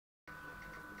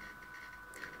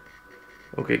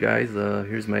Okay guys,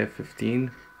 here's my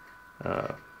F-15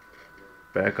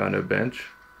 back on a bench,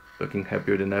 looking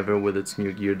happier than ever with its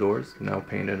new gear doors, now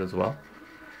painted as well.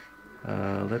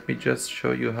 Let me just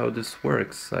show you how this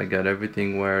works. I got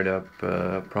everything wired up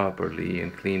properly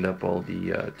and cleaned up all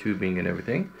the tubing and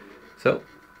everything. So,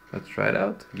 let's try it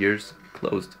out. Gears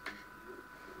closed.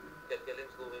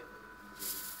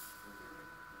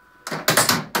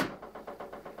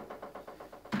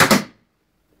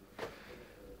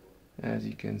 As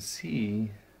you can see,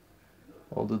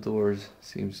 all the doors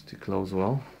seems to close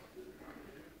well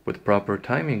with proper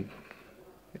timing,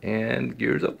 and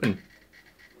gears open.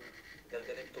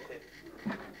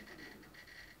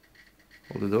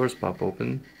 All the doors pop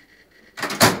open.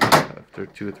 After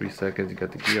 2 or 3 seconds, you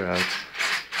got the gear out.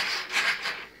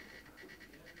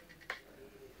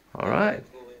 Alright,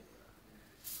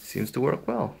 seems to work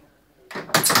well.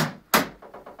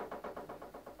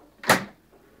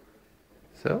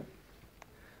 So,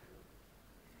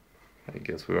 I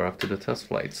guess we're off to the test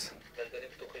flights.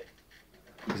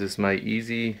 This is my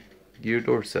easy gear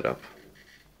door setup.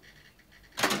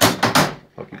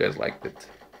 Hope you guys liked it.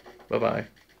 Bye bye.